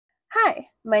Hi,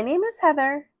 my name is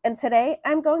Heather, and today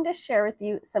I'm going to share with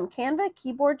you some Canva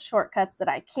keyboard shortcuts that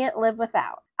I can't live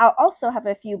without. I'll also have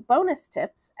a few bonus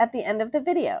tips at the end of the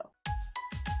video.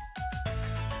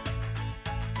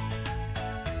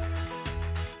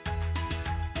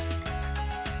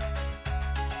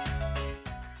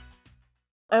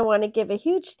 I want to give a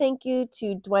huge thank you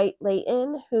to Dwight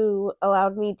Layton, who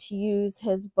allowed me to use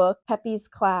his book, Peppy's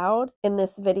Cloud, in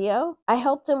this video. I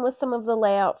helped him with some of the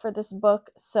layout for this book,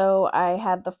 so I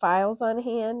had the files on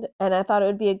hand, and I thought it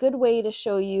would be a good way to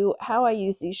show you how I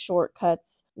use these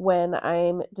shortcuts when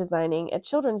I'm designing a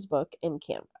children's book in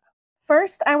Canva.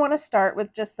 First, I want to start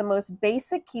with just the most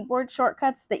basic keyboard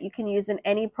shortcuts that you can use in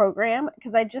any program,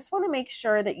 because I just want to make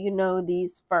sure that you know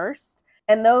these first.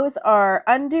 And those are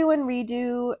undo and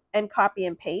redo and copy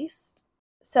and paste.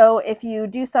 So if you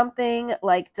do something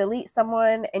like delete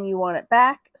someone and you want it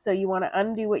back, so you want to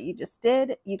undo what you just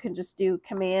did, you can just do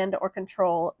Command or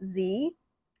Control Z.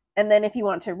 And then if you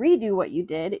want to redo what you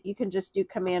did, you can just do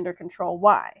Command or Control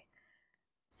Y.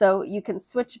 So you can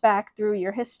switch back through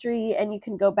your history and you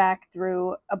can go back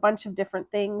through a bunch of different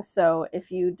things. So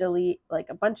if you delete like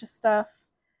a bunch of stuff,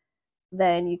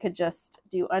 then you could just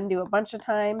do undo a bunch of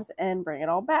times and bring it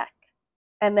all back.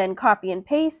 And then copy and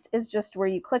paste is just where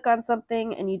you click on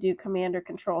something and you do Command or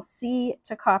Control C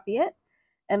to copy it,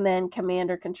 and then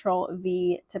Command or Control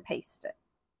V to paste it.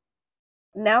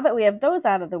 Now that we have those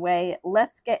out of the way,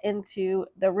 let's get into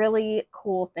the really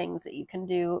cool things that you can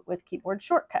do with keyboard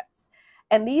shortcuts.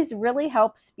 And these really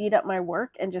help speed up my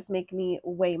work and just make me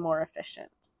way more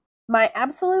efficient. My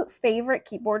absolute favorite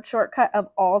keyboard shortcut of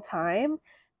all time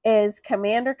is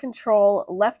Command or Control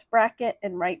left bracket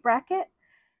and right bracket.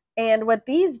 And what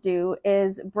these do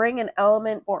is bring an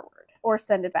element forward or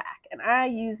send it back. And I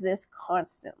use this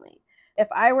constantly. If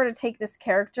I were to take this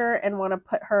character and want to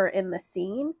put her in the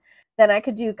scene, then I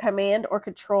could do Command or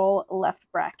Control left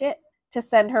bracket to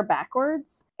send her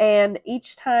backwards. And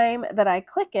each time that I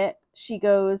click it, she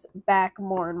goes back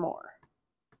more and more.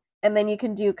 And then you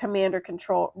can do Command or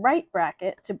Control right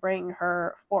bracket to bring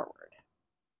her forward.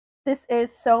 This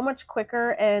is so much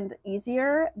quicker and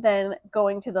easier than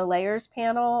going to the layers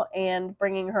panel and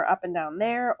bringing her up and down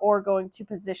there, or going to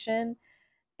position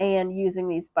and using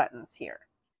these buttons here.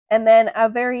 And then a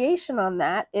variation on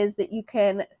that is that you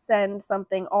can send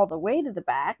something all the way to the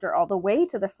back or all the way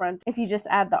to the front if you just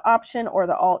add the Option or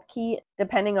the Alt key,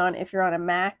 depending on if you're on a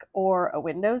Mac or a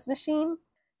Windows machine.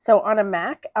 So on a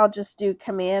Mac, I'll just do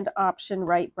Command Option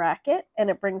right bracket and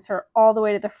it brings her all the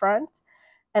way to the front.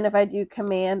 And if I do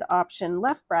Command Option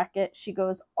left bracket, she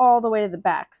goes all the way to the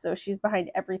back. So she's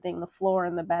behind everything, the floor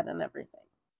and the bed and everything.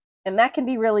 And that can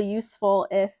be really useful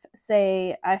if,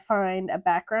 say, I find a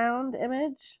background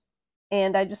image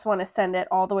and I just want to send it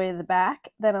all the way to the back,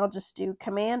 then I'll just do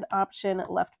Command Option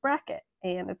left bracket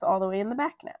and it's all the way in the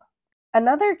back now.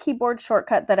 Another keyboard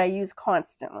shortcut that I use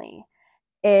constantly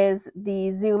is the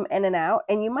zoom in and out,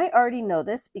 and you might already know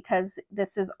this because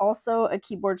this is also a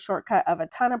keyboard shortcut of a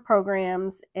ton of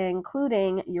programs,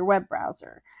 including your web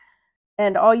browser.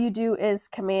 And all you do is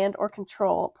Command or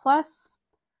Control plus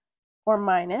or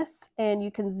minus, and you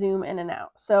can zoom in and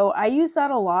out. So I use that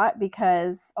a lot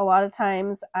because a lot of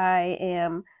times I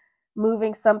am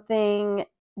moving something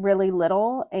really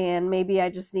little and maybe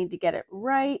I just need to get it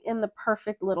right in the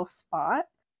perfect little spot.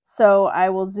 So I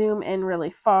will zoom in really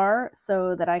far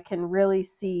so that I can really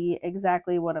see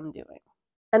exactly what I'm doing.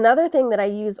 Another thing that I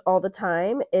use all the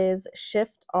time is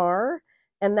Shift R,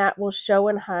 and that will show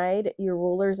and hide your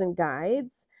rulers and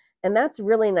guides. And that's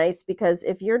really nice because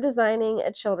if you're designing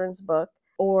a children's book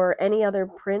or any other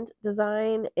print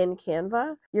design in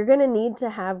Canva, you're going to need to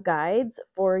have guides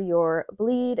for your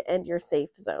bleed and your safe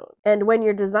zone. And when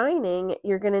you're designing,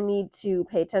 you're going to need to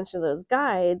pay attention to those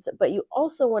guides, but you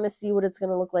also want to see what it's going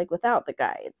to look like without the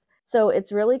guides. So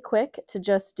it's really quick to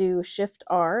just do Shift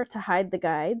R to hide the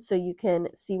guides so you can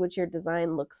see what your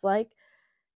design looks like.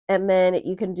 And then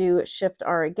you can do Shift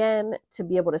R again to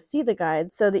be able to see the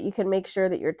guides so that you can make sure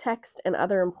that your text and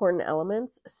other important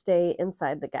elements stay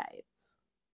inside the guides.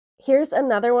 Here's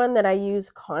another one that I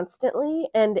use constantly,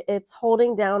 and it's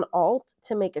holding down Alt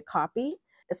to make a copy.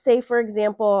 Say, for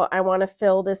example, I want to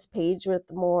fill this page with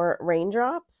more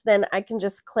raindrops, then I can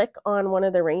just click on one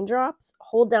of the raindrops,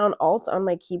 hold down Alt on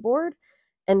my keyboard,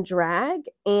 and drag,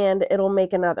 and it'll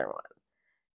make another one.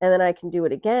 And then I can do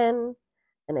it again,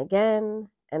 and again,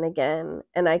 and again,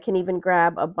 and I can even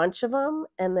grab a bunch of them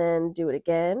and then do it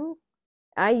again.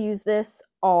 I use this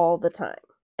all the time.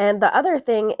 And the other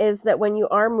thing is that when you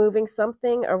are moving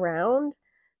something around,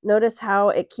 notice how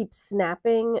it keeps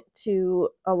snapping to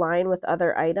align with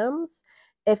other items.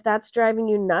 If that's driving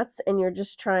you nuts and you're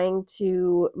just trying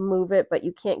to move it, but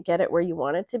you can't get it where you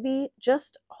want it to be,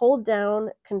 just hold down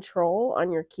Control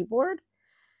on your keyboard,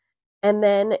 and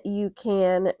then you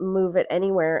can move it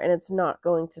anywhere and it's not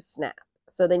going to snap.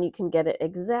 So then you can get it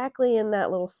exactly in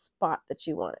that little spot that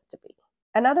you want it to be.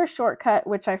 Another shortcut,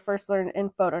 which I first learned in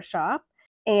Photoshop,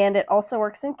 and it also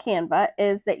works in Canva,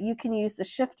 is that you can use the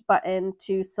Shift button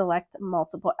to select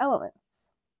multiple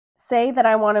elements. Say that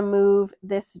I want to move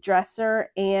this dresser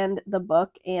and the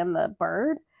book and the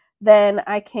bird, then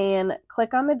I can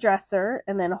click on the dresser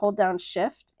and then hold down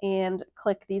Shift and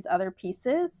click these other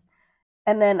pieces,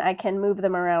 and then I can move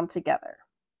them around together.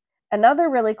 Another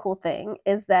really cool thing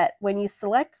is that when you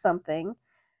select something,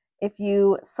 if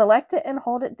you select it and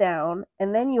hold it down,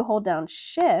 and then you hold down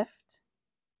Shift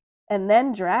and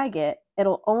then drag it,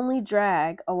 it'll only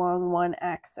drag along one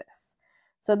axis.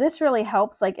 So this really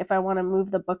helps, like if I want to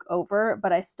move the book over,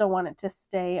 but I still want it to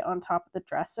stay on top of the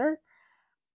dresser.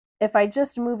 If I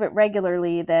just move it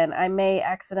regularly, then I may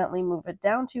accidentally move it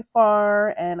down too far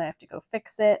and I have to go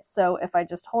fix it. So if I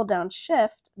just hold down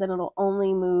Shift, then it'll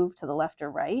only move to the left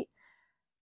or right,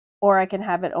 or I can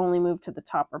have it only move to the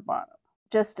top or bottom.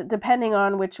 Just depending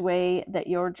on which way that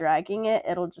you're dragging it,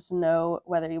 it'll just know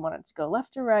whether you want it to go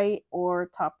left or right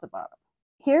or top to bottom.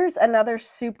 Here's another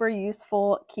super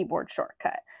useful keyboard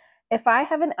shortcut. If I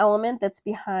have an element that's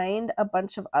behind a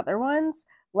bunch of other ones,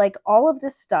 like all of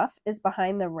this stuff is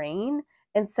behind the rain,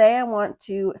 and say I want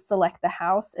to select the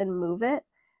house and move it,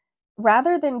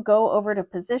 rather than go over to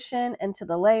position and to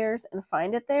the layers and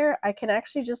find it there, I can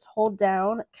actually just hold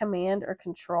down Command or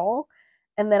Control,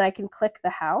 and then I can click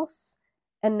the house,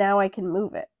 and now I can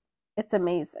move it. It's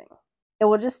amazing. It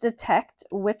will just detect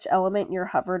which element you're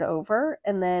hovered over,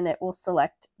 and then it will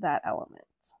select that element.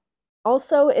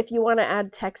 Also, if you want to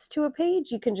add text to a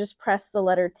page, you can just press the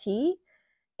letter T,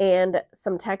 and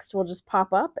some text will just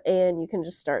pop up, and you can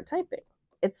just start typing.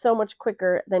 It's so much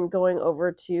quicker than going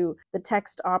over to the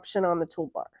text option on the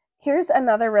toolbar. Here's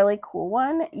another really cool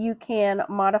one. You can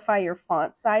modify your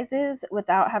font sizes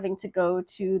without having to go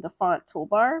to the font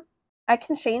toolbar. I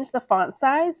can change the font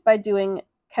size by doing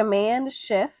Command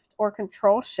Shift or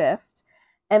Control Shift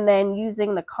and then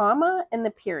using the comma and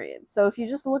the period. So if you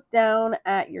just look down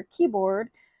at your keyboard,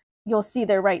 you'll see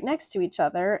they're right next to each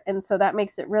other, and so that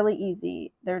makes it really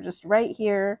easy. They're just right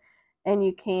here, and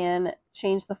you can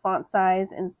change the font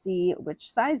size and see which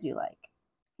size you like.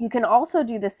 You can also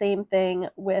do the same thing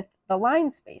with the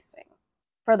line spacing.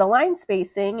 For the line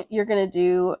spacing, you're going to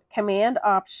do Command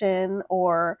Option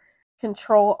or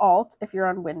Control Alt if you're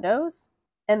on Windows,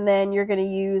 and then you're going to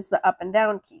use the up and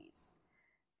down keys.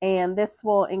 And this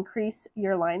will increase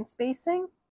your line spacing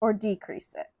or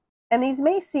decrease it. And these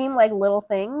may seem like little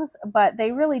things, but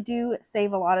they really do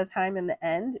save a lot of time in the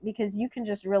end because you can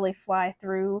just really fly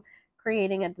through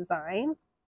creating a design.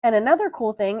 And another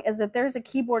cool thing is that there's a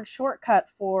keyboard shortcut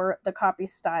for the copy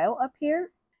style up here.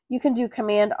 You can do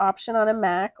Command Option on a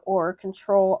Mac or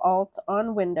Control Alt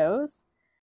on Windows,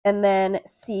 and then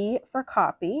C for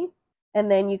copy. And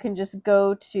then you can just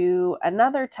go to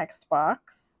another text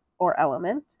box or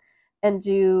element and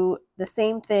do the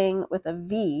same thing with a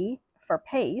V for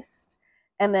paste,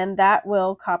 and then that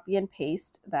will copy and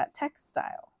paste that text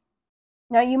style.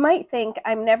 Now you might think,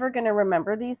 I'm never going to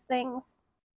remember these things,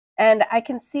 and I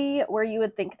can see where you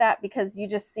would think that because you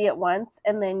just see it once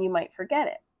and then you might forget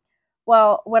it.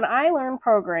 Well, when I learn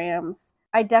programs,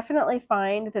 I definitely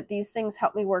find that these things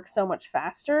help me work so much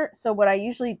faster. So what I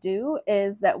usually do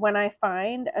is that when I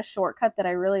find a shortcut that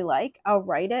I really like, I'll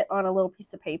write it on a little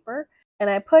piece of paper and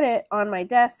I put it on my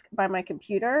desk by my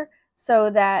computer so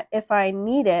that if I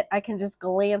need it, I can just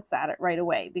glance at it right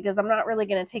away, because I'm not really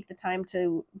going to take the time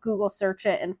to Google search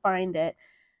it and find it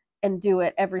and do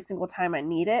it every single time I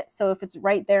need it. So if it's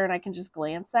right there and I can just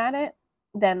glance at it,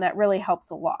 then that really helps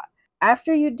a lot.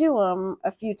 After you do them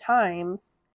a few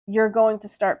times, you're going to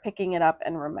start picking it up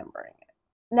and remembering it.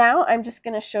 Now I'm just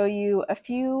going to show you a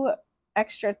few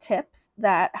extra tips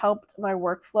that helped my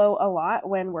workflow a lot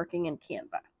when working in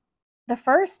Canva. The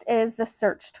first is the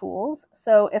search tools.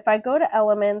 So if I go to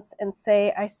Elements and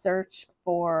say I search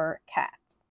for cat,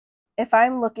 if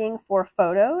I'm looking for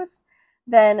photos,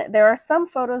 then there are some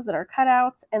photos that are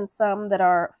cutouts and some that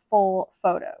are full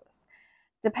photos.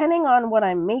 Depending on what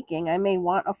I'm making, I may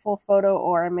want a full photo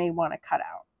or I may want a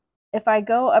cutout. If I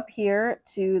go up here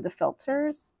to the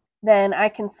filters, then I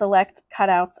can select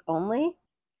cutouts only.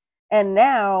 And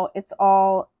now it's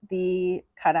all the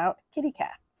cutout kitty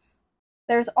cats.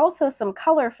 There's also some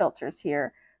color filters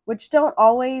here, which don't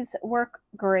always work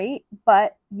great,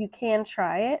 but you can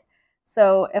try it.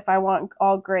 So if I want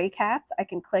all gray cats, I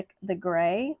can click the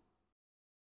gray.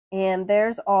 and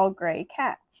there's all gray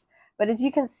cats. But as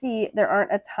you can see, there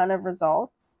aren't a ton of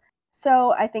results,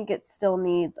 so I think it still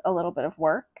needs a little bit of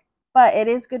work. But it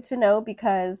is good to know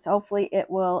because hopefully it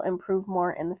will improve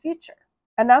more in the future.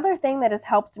 Another thing that has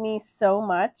helped me so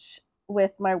much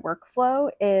with my workflow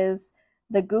is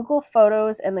the Google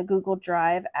Photos and the Google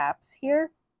Drive apps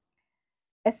here,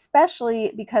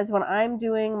 especially because when I'm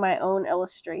doing my own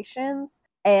illustrations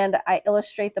and I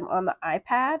illustrate them on the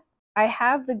iPad, I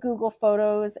have the Google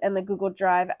Photos and the Google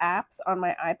Drive apps on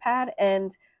my iPad,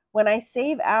 and when I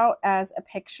save out as a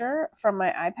picture from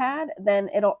my iPad, then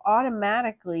it'll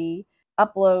automatically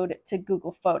upload to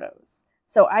Google Photos.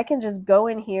 So I can just go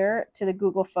in here to the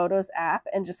Google Photos app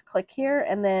and just click here,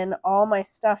 and then all my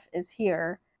stuff is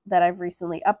here that I've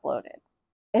recently uploaded.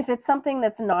 If it's something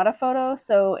that's not a photo,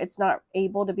 so it's not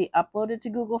able to be uploaded to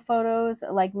Google Photos,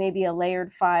 like maybe a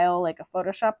layered file, like a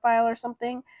Photoshop file or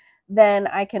something, then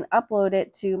I can upload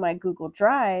it to my Google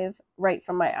Drive right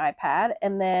from my iPad,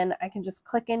 and then I can just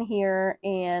click in here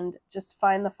and just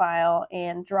find the file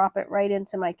and drop it right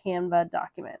into my Canva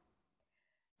document.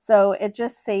 So it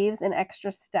just saves an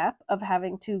extra step of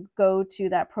having to go to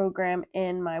that program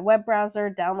in my web browser,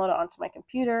 download it onto my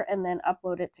computer, and then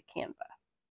upload it to Canva.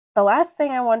 The last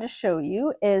thing I wanted to show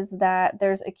you is that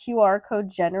there's a QR code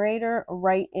generator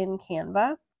right in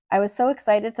Canva. I was so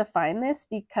excited to find this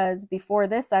because before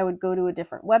this, I would go to a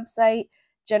different website,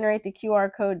 generate the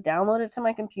QR code, download it to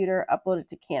my computer, upload it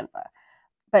to Canva.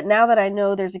 But now that I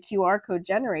know there's a QR code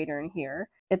generator in here,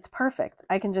 it's perfect.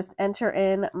 I can just enter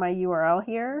in my URL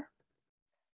here,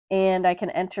 and I can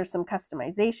enter some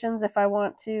customizations if I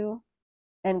want to,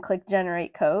 and click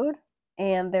Generate Code,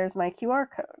 and there's my QR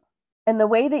code. And the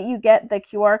way that you get the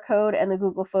QR code and the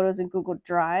Google Photos and Google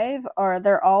Drive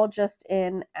they're all just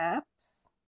in apps.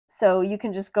 So you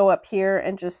can just go up here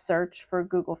and just search for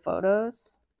Google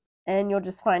Photos, and you'll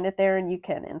just find it there, and you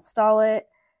can install it,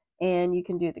 and you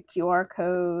can do the QR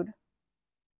code,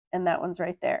 and that one's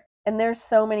right there. And there's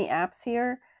so many apps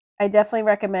here. I definitely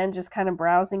recommend just kind of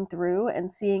browsing through and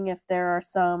seeing if there are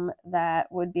some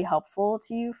that would be helpful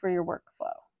to you for your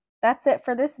workflow. That's it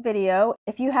for this video.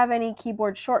 If you have any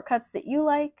keyboard shortcuts that you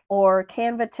like or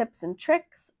Canva tips and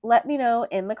tricks, let me know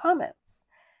in the comments.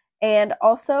 And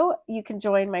also, you can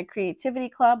join my creativity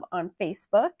club on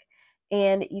Facebook,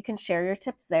 and you can share your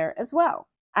tips there as well.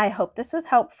 I hope this was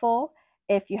helpful.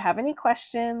 If you have any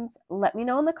questions, let me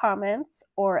know in the comments,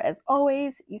 or as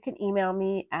always, you can email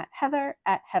me at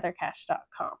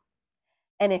heather@heathercash.com.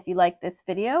 And if you like this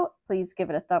video, please give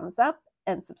it a thumbs up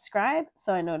and subscribe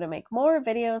so I know to make more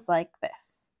videos like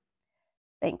this.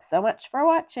 Thanks so much for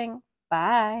watching.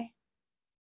 Bye.